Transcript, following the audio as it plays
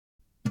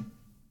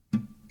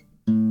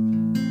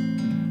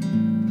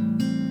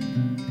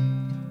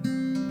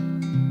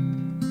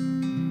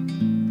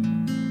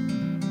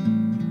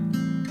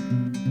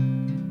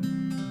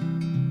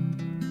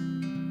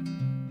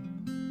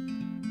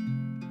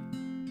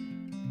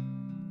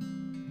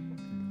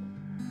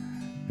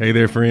Hey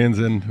there, friends,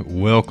 and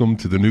welcome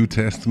to the New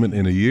Testament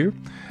in a Year.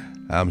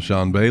 I'm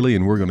Sean Bailey,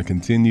 and we're going to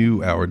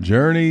continue our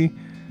journey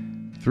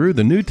through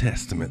the New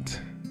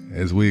Testament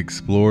as we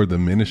explore the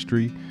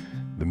ministry,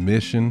 the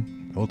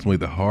mission, ultimately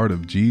the heart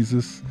of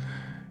Jesus,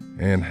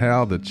 and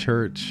how the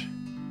church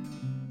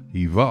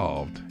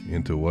evolved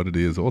into what it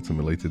is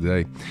ultimately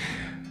today.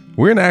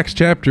 We're in Acts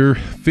chapter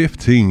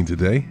 15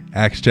 today.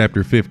 Acts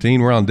chapter 15.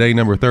 We're on day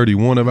number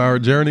 31 of our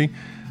journey.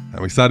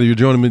 I'm excited you're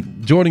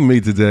joining me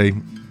today.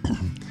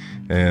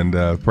 And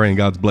praying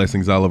God's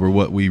blessings all over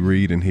what we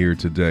read and hear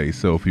today.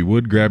 So if you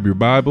would, grab your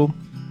Bible,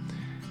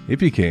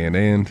 if you can,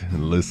 and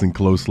listen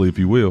closely, if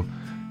you will,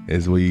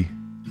 as we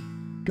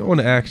go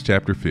into Acts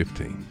chapter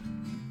 15.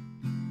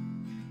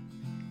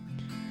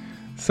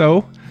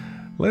 So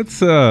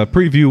let's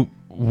preview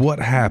what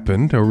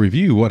happened, or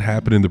review what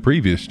happened in the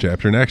previous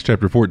chapter. In Acts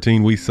chapter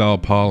 14, we saw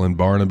Paul and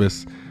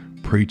Barnabas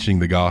preaching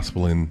the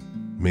gospel in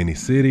many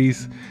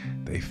cities.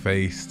 They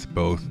faced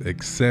both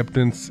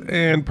acceptance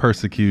and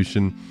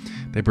persecution.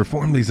 They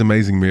performed these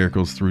amazing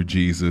miracles through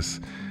Jesus,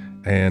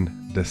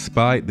 and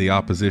despite the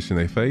opposition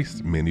they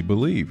faced, many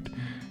believed.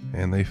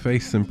 And they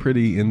faced some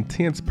pretty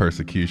intense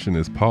persecution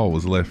as Paul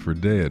was left for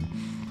dead.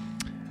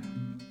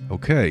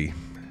 Okay,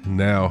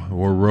 now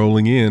we're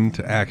rolling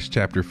into Acts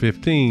chapter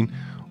 15.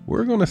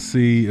 We're going to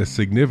see a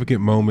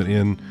significant moment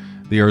in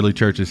the early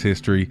church's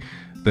history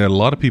that a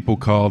lot of people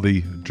call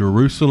the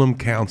Jerusalem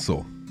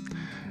Council.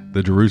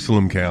 The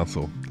Jerusalem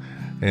Council.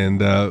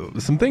 And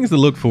some things to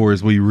look for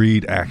as we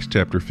read Acts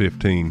chapter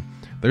 15.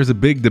 There's a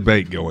big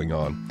debate going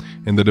on,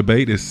 and the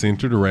debate is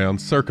centered around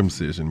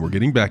circumcision. We're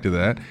getting back to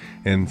that.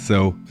 And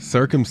so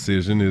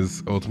circumcision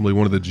is ultimately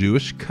one of the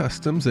Jewish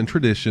customs and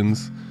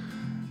traditions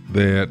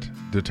that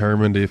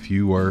determined if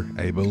you were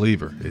a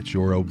believer. It's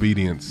your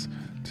obedience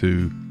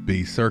to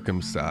be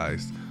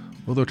circumcised.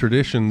 Well, the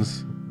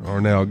traditions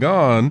are now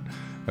gone,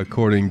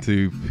 according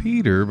to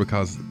Peter,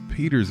 because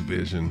Peter's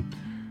vision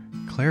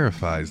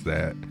clarifies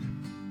that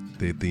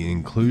the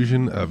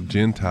inclusion of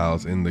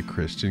Gentiles in the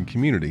Christian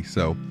community.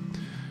 So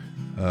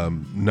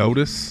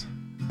notice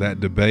that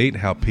debate,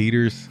 how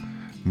Peter's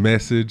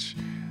message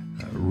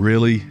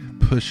really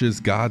pushes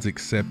God's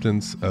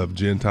acceptance of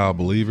Gentile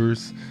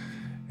believers,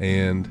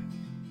 and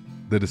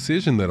the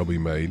decision that'll be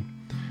made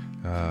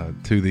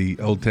to the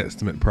Old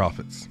Testament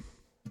prophets.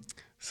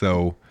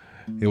 So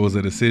it was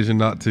a decision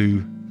not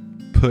to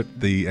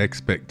put the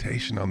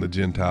expectation on the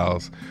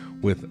Gentiles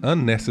with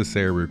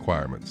unnecessary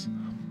requirements.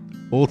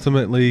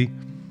 Ultimately,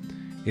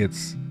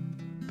 it's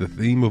the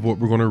theme of what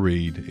we're going to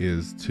read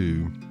is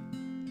to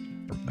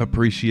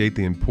appreciate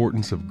the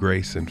importance of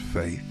grace and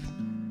faith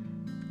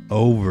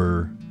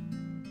over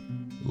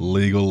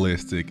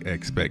legalistic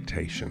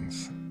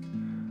expectations.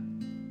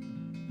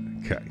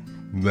 Okay,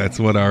 that's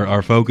what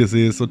our focus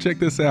is. So check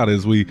this out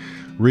as we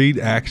read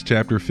Acts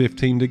chapter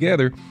 15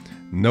 together.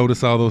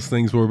 Notice all those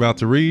things we're about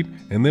to read,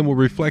 and then we'll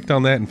reflect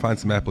on that and find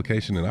some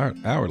application in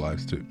our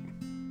lives too.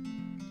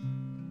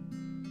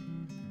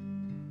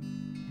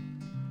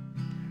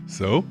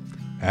 So,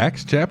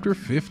 Acts chapter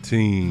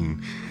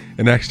 15.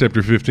 In Acts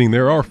chapter 15,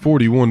 there are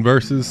 41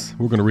 verses.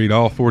 We're going to read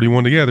all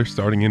 41 together,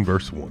 starting in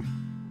verse 1.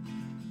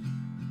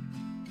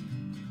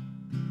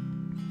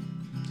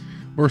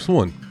 Verse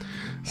 1.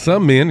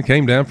 Some men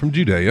came down from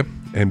Judea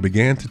and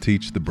began to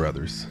teach the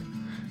brothers,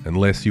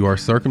 unless you are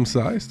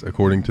circumcised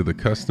according to the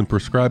custom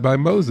prescribed by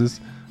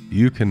Moses,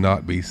 you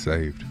cannot be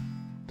saved.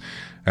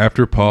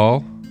 After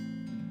Paul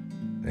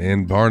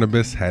and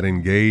Barnabas had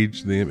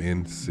engaged them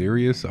in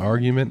serious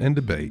argument and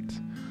debate,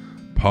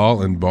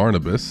 Paul and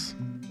Barnabas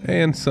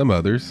and some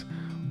others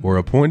were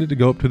appointed to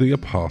go up to the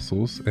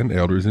apostles and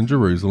elders in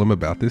Jerusalem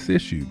about this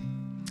issue.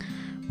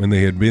 When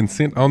they had been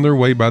sent on their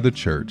way by the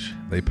church,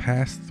 they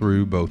passed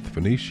through both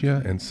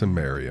Phoenicia and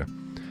Samaria,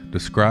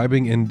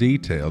 describing in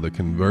detail the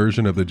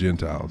conversion of the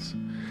Gentiles,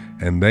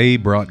 and they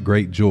brought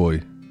great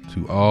joy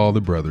to all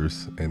the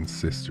brothers and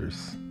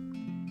sisters.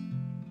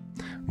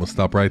 We'll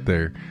stop right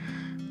there.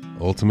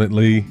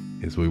 Ultimately,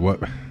 is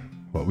what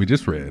we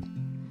just read.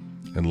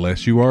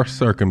 Unless you are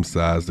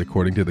circumcised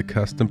according to the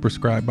custom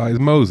prescribed by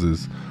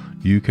Moses,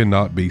 you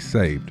cannot be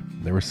saved.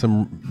 There were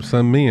some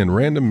men,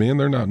 random men,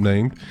 they're not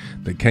named,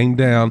 that came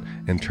down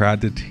and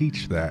tried to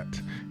teach that.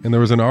 And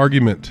there was an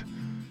argument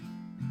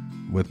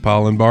with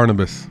Paul and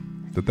Barnabas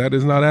that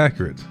is not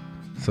accurate.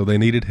 So they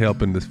needed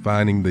help in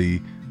finding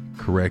the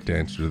correct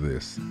answer to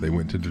this. They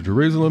went to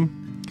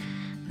Jerusalem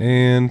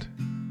and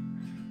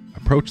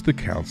approached the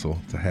council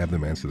to have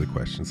them answer the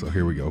question. So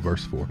here we go,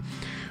 verse 4.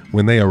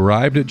 When they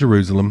arrived at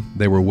Jerusalem,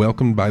 they were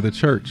welcomed by the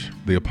church,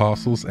 the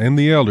apostles, and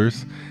the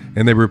elders,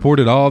 and they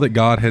reported all that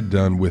God had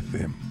done with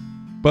them.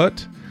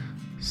 But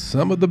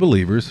some of the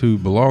believers who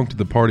belonged to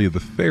the party of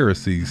the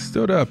Pharisees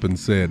stood up and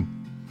said,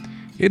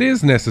 "It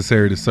is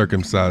necessary to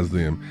circumcise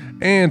them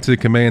and to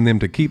command them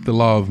to keep the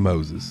law of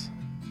Moses."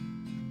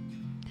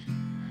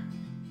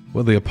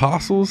 Well, the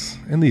apostles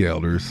and the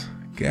elders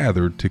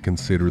gathered to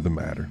consider the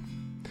matter,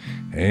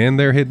 and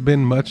there had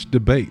been much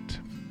debate.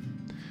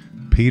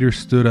 Peter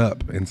stood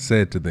up and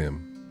said to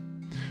them,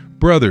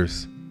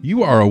 "Brothers,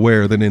 You are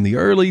aware that in the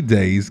early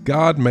days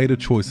God made a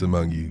choice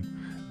among you,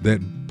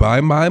 that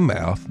by my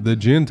mouth the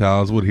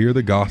Gentiles would hear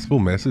the gospel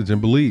message and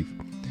believe.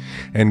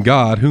 And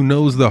God, who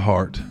knows the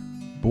heart,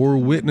 bore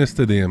witness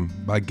to them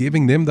by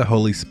giving them the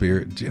Holy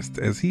Spirit, just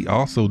as he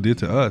also did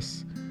to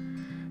us.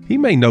 He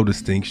made no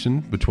distinction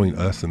between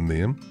us and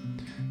them,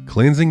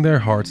 cleansing their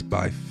hearts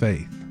by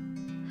faith.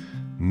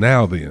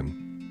 Now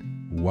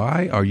then,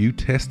 why are you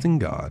testing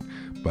God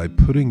by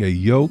putting a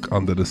yoke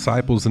on the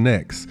disciples'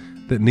 necks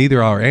that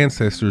neither our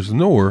ancestors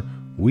nor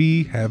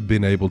we have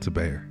been able to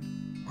bear?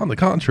 On the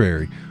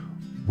contrary,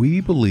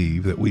 we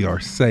believe that we are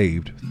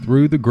saved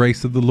through the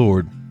grace of the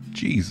Lord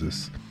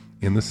Jesus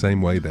in the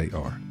same way they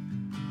are.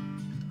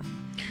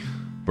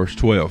 Verse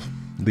 12,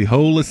 the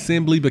whole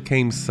assembly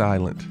became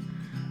silent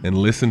and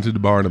listened to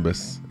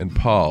Barnabas and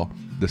Paul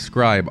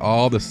describe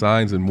all the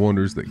signs and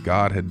wonders that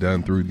God had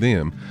done through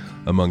them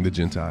among the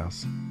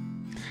Gentiles.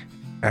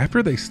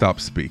 After they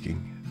stopped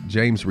speaking,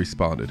 James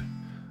responded,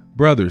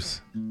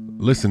 "Brothers,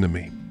 listen to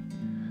me.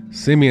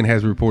 Simeon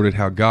has reported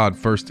how God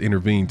first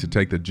intervened to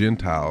take the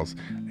Gentiles,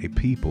 a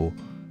people,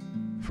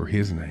 for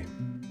his name.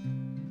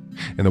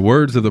 And the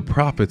words of the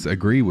prophets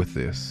agree with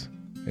this,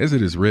 as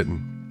it is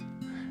written."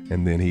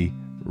 And then he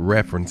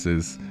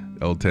references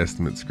Old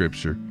Testament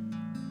scripture.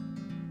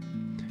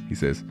 He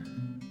says,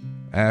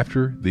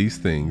 "After these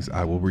things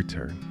I will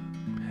return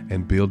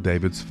and build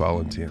David's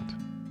fallen tent.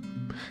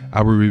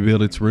 I will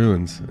rebuild its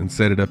ruins and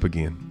set it up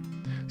again,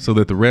 so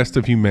that the rest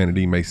of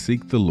humanity may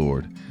seek the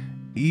Lord,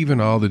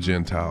 even all the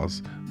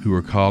Gentiles who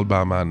are called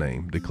by my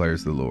name,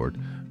 declares the Lord,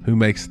 who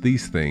makes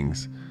these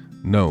things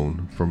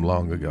known from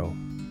long ago."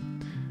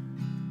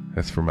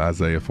 That's from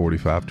Isaiah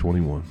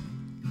 45:21.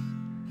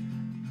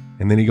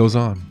 And then he goes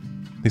on.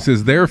 He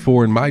says,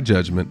 "Therefore, in my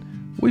judgment,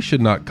 we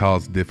should not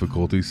cause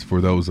difficulties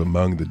for those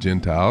among the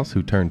Gentiles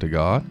who turn to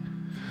God,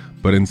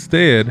 but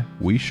instead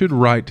we should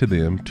write to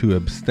them to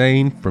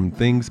abstain from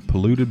things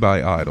polluted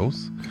by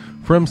idols,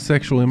 from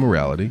sexual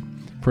immorality,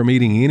 from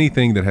eating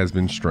anything that has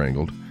been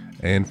strangled,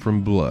 and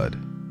from blood.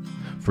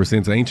 For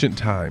since ancient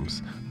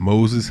times,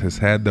 Moses has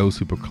had those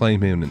who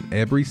proclaim him in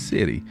every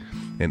city,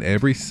 and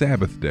every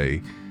Sabbath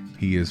day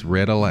he is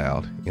read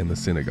aloud in the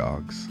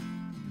synagogues."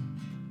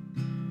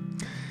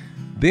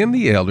 Then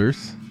the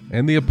elders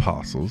and the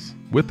apostles,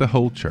 with the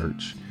whole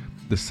church,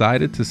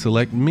 decided to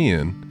select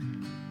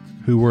men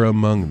who were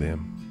among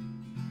them,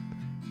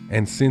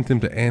 and sent them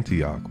to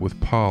Antioch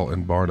with Paul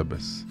and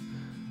Barnabas.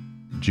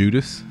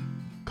 Judas,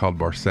 called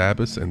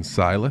Barsabbas, and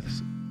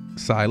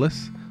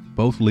Silas,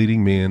 both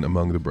leading men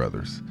among the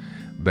brothers.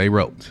 They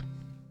wrote,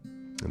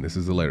 and this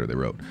is the letter they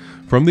wrote,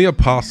 "From the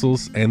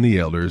apostles and the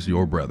elders,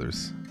 your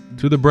brothers,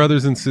 to the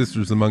brothers and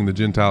sisters among the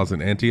Gentiles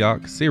in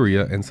Antioch,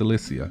 Syria, and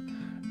Cilicia,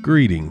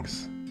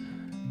 greetings.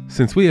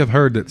 Since we have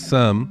heard that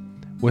some,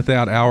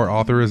 without our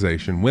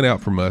authorization, went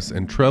out from us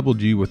and troubled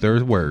you with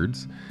their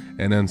words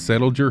and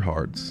unsettled your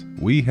hearts,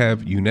 we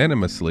have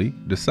unanimously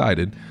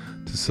decided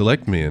to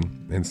select men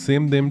and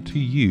send them to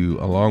you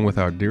along with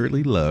our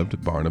dearly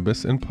loved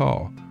Barnabas and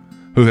Paul,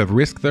 who have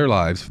risked their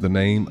lives for the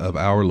name of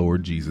our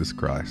Lord Jesus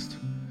Christ.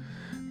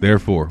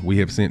 Therefore, we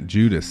have sent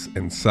Judas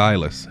and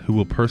Silas, who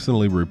will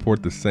personally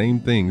report the same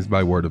things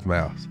by word of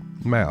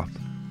mouth.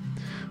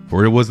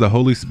 For it was the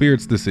Holy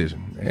Spirit's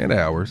decision, and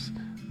ours,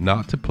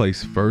 not to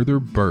place further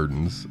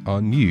burdens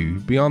on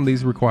you beyond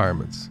these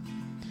requirements: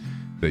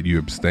 that you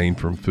abstain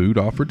from food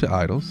offered to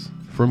idols,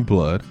 from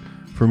blood,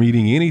 from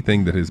eating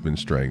anything that has been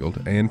strangled,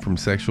 and from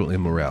sexual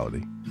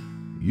immorality.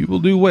 You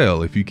will do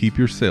well if you keep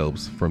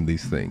yourselves from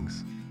these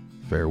things.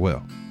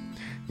 Farewell."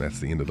 That's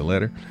the end of the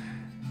letter.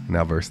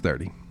 Now verse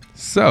 30.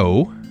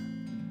 So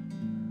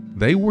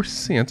they were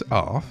sent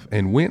off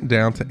and went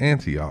down to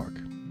Antioch.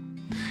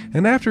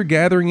 And after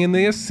gathering in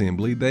the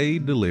assembly, they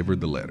delivered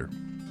the letter.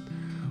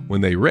 When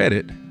they read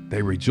it,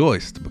 they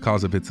rejoiced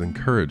because of its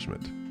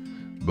encouragement.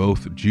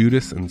 Both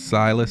Judas and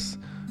Silas,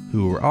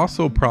 who were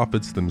also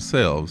prophets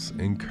themselves,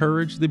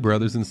 encouraged the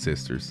brothers and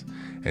sisters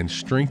and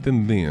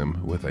strengthened them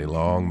with a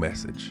long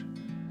message.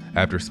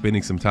 After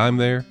spending some time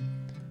there,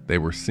 they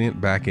were sent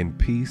back in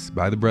peace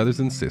by the brothers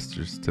and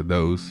sisters to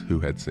those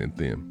who had sent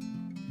them.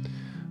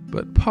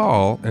 But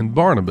Paul and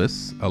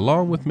Barnabas,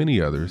 along with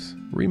many others,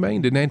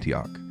 remained in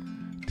Antioch,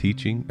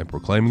 teaching and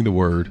proclaiming the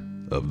word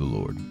of the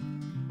Lord.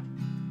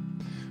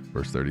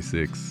 Verse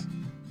 36.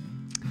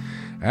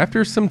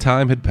 After some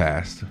time had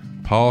passed,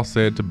 Paul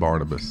said to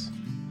Barnabas,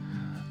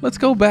 "Let's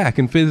go back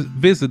and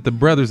visit the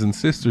brothers and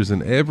sisters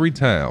in every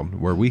town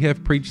where we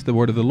have preached the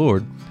word of the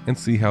Lord and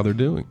see how they're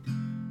doing."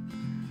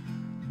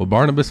 Well,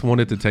 Barnabas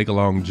wanted to take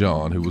along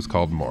John, who was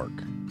called Mark.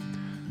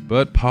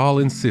 But Paul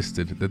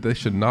insisted that they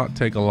should not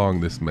take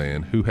along this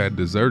man who had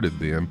deserted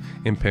them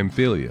in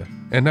Pamphylia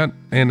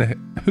and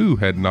who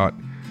had not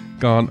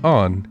gone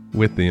on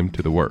with them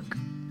to the work.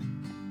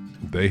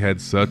 They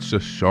had such a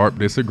sharp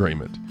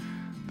disagreement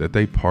that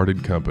they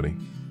parted company,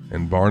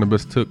 and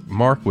Barnabas took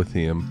Mark with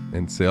him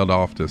and sailed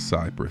off to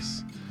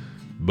Cyprus.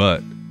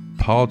 But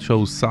Paul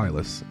chose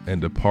Silas and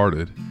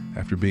departed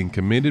after being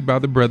commended by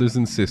the brothers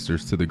and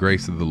sisters to the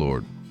grace of the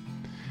Lord.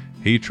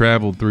 He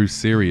traveled through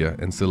Syria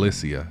and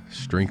Cilicia,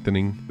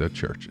 strengthening the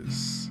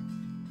churches.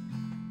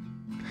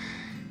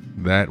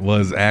 That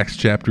was Acts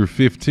chapter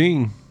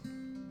 15.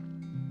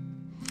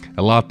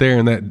 A lot there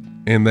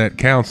in that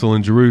council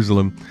in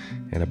Jerusalem,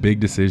 and a big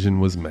decision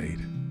was made.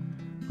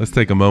 Let's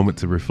take a moment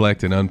to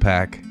reflect and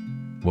unpack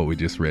what we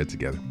just read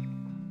together.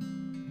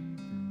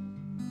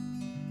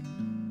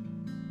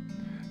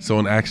 So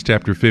in Acts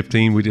chapter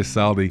 15, we just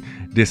saw the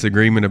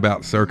disagreement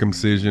about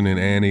circumcision in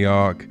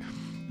Antioch.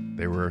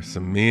 There were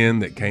some men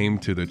that came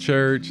to the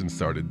church and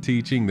started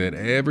teaching that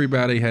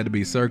everybody had to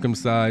be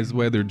circumcised,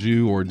 whether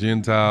Jew or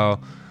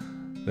Gentile.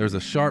 There was a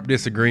sharp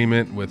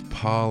disagreement with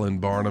Paul and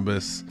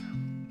Barnabas,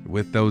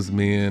 with those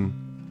men.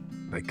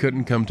 They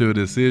couldn't come to a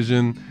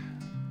decision.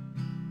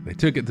 They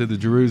took it to the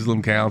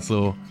Jerusalem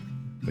council.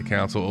 The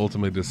council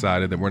ultimately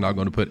decided that we're not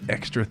going to put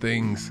extra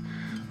things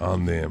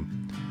on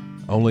them,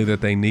 only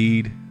that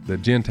the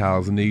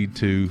Gentiles need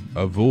to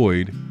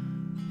avoid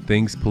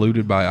things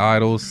polluted by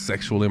idols,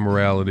 sexual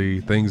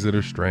immorality, things that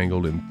are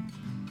strangled,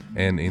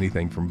 and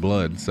anything from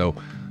blood. So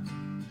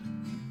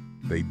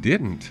they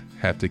didn't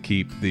have to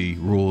keep the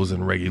rules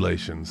and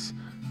regulations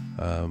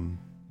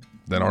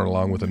that aren't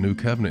along with a new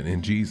covenant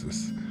in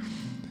Jesus.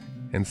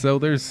 And so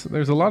there's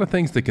a lot of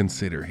things to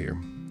consider here.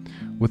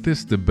 With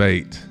this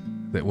debate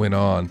that went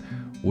on,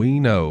 we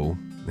know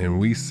and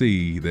we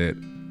see that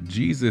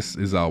Jesus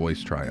is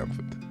always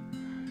triumphant.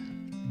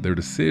 Their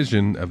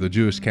decision of the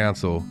Jewish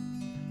council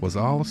was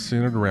all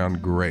centered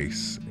around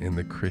grace in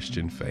the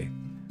Christian faith.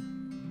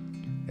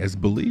 As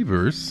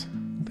believers,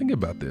 think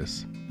about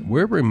this.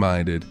 We're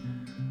reminded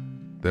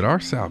that our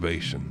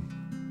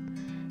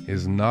salvation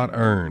is not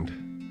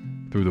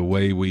earned through the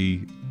way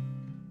we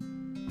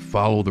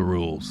follow the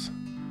rules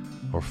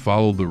or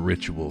follow the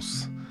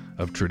rituals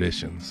of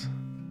traditions.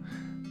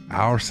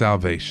 Our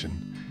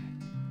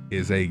salvation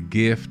is a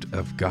gift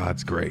of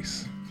God's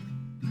grace.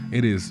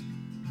 It is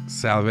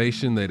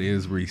salvation that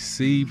is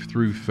received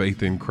through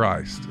faith in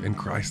Christ and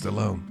Christ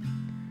alone.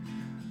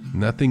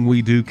 Nothing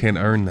we do can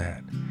earn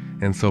that.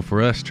 And so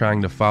for us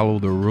trying to follow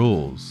the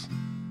rules,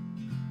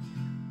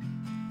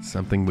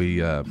 something we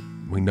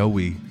know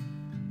we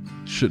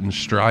shouldn't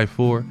strive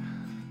for,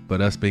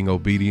 but us being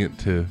obedient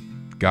to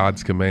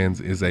God's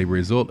commands is a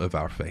result of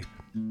our faith.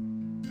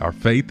 Our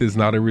faith is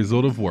not a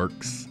result of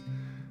works,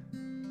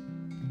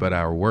 but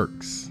our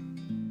works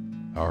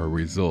are a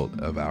result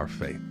of our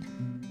faith.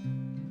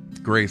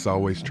 Grace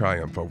always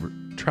triumphs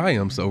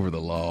over the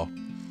law.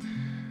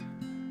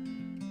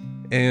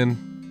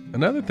 And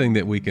another thing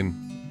that we can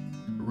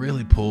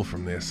really pull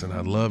from this, and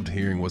I loved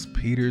hearing, was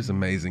Peter's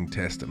amazing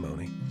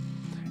testimony.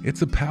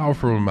 It's a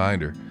powerful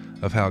reminder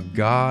of how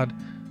God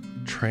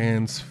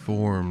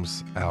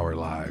transforms our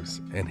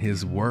lives, and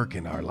his work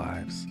in our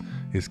lives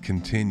is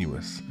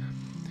continuous.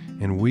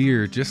 And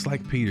we're, just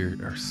like Peter,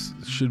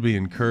 should be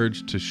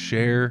encouraged to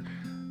share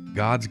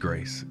God's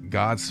grace,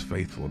 God's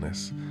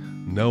faithfulness,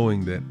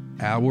 knowing that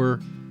our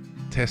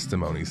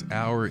testimonies,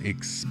 our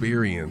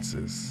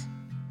experiences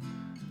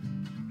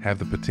have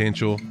the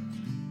potential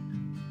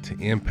to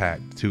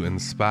impact, to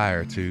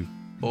inspire, to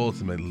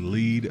ultimately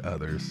lead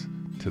others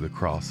to the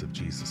cross of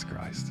Jesus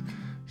Christ.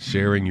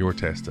 Sharing your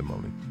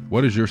testimony.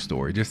 What is your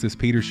story? Just as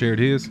Peter shared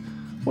his,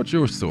 what's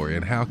your story,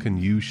 and how can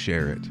you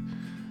share it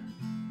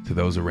to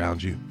those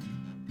around you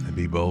and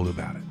be bold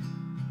about it?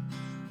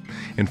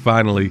 And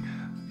finally,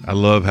 I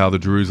love how the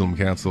Jerusalem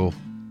Council,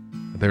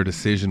 their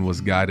decision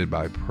was guided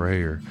by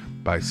prayer,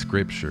 by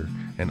scripture,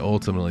 and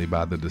ultimately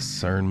by the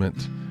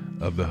discernment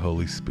of the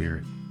Holy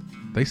Spirit.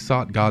 They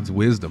sought God's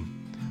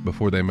wisdom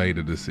before they made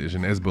a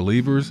decision. As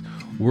believers,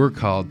 we're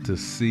called to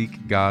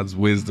seek God's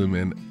wisdom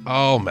in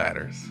all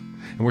matters.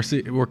 And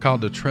we're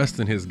called to trust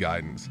in his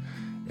guidance.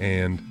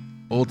 And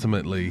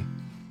ultimately,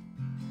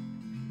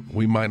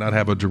 we might not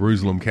have a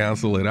Jerusalem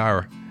council at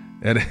our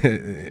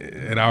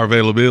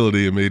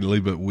availability immediately,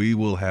 but we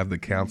will have the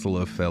council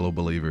of fellow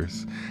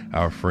believers,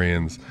 our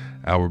friends,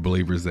 our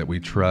believers that we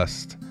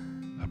trust.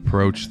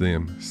 Approach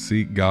them,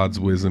 seek God's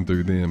wisdom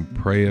through them,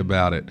 pray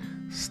about it,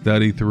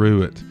 study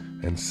through it,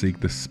 and seek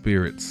the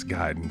Spirit's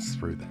guidance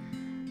through that.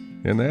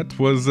 And that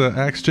was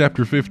Acts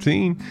chapter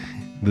 15,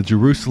 the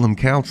Jerusalem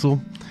Council,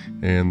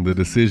 and the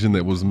decision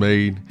that was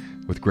made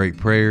with great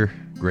prayer,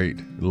 great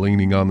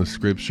leaning on the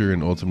Scripture,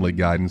 and ultimately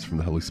guidance from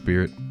the Holy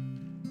Spirit.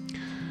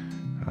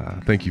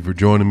 Thank you for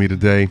joining me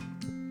today.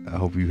 I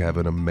hope you have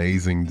an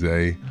amazing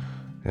day,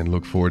 and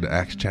look forward to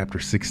Acts chapter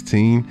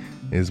 16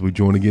 as we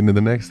join again in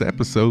the next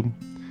episode.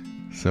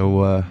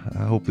 So I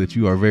hope that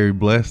you are very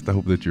blessed. I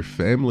hope that your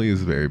family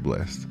is very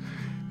blessed.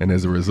 And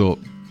as a result,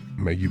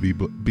 may you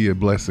be a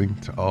blessing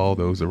to all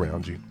those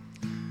around you.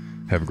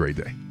 Have a great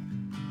day.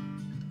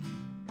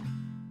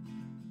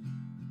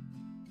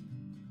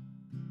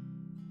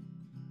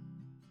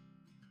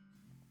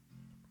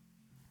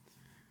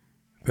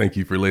 Thank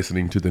you for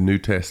listening to the New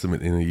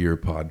Testament in a Year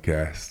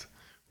podcast,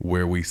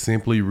 where we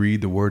simply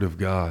read the Word of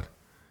God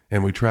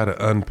and we try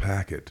to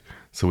unpack it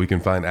so we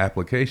can find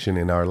application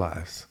in our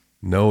lives,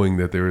 knowing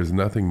that there is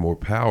nothing more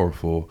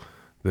powerful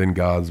than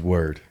God's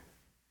Word.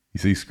 You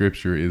see,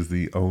 Scripture is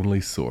the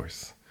only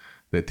source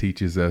that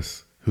teaches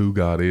us who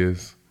God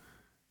is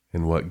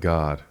and what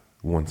God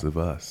wants of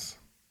us.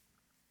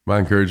 My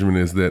encouragement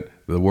is that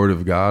the Word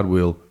of God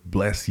will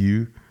bless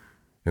you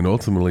and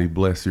ultimately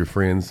bless your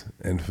friends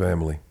and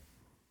family.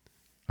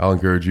 I'll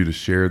encourage you to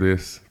share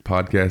this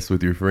podcast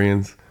with your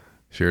friends,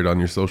 share it on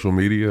your social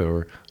media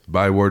or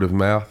by word of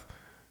mouth.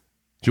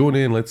 Join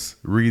in, let's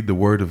read the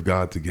Word of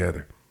God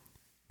together.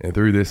 And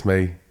through this,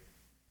 may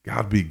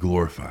God be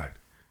glorified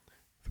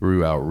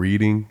through our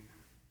reading,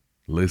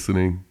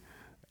 listening,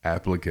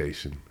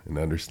 application, and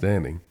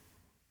understanding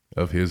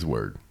of His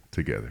Word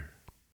together.